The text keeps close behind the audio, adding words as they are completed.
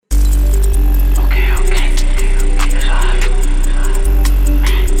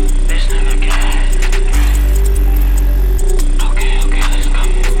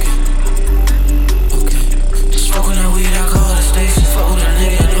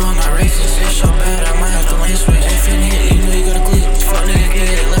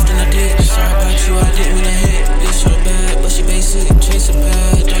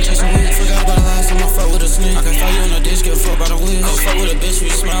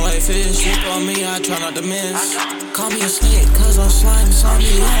sound like fish. Sleep on me, I try not to miss. Call me a snake, cause I'm slime. Saw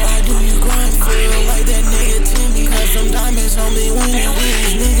me all I do, you grind. Feel like that nigga Timmy, cause them diamonds on me winning.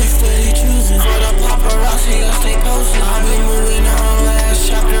 These niggas steady choosing. For the paparazzi, I stay posting. I be moving on, last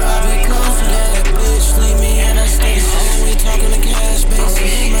chapter, I be closing. That bitch, leave me in a stasis. Only talking to cash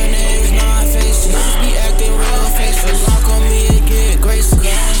basis. My name's not faces. Niggas be acting real faces. Lock on me and get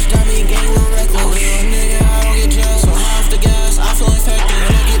graceless. Dummy gang real reckless. Little nigga, I don't get jealous. So half the gas, I feel infected.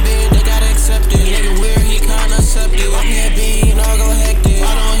 When I get big, they gotta accept it. Nigga weird, he kinda accepted. Up me a bean, I'll go hectic.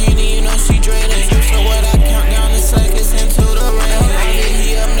 I don't hear me, you know she draining. So what I count down the seconds into the rain. I get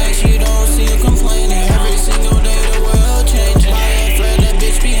he up next, you don't see him complaining. Every single day the world changes. My head Fred, that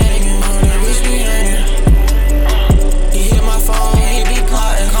bitch be hanging. That bitch be hanging. He hit my phone, he be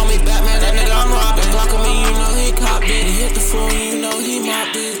plotting. Call me Batman, that nigga I'm robbing. Block on me, you know he copped it. He hit the phone, you know he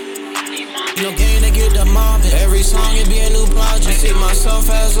mopped it. No game to get the mob it. Every song it be a new project. See myself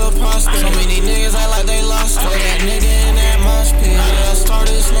as a prospect. So many niggas act like they lost it. That nigga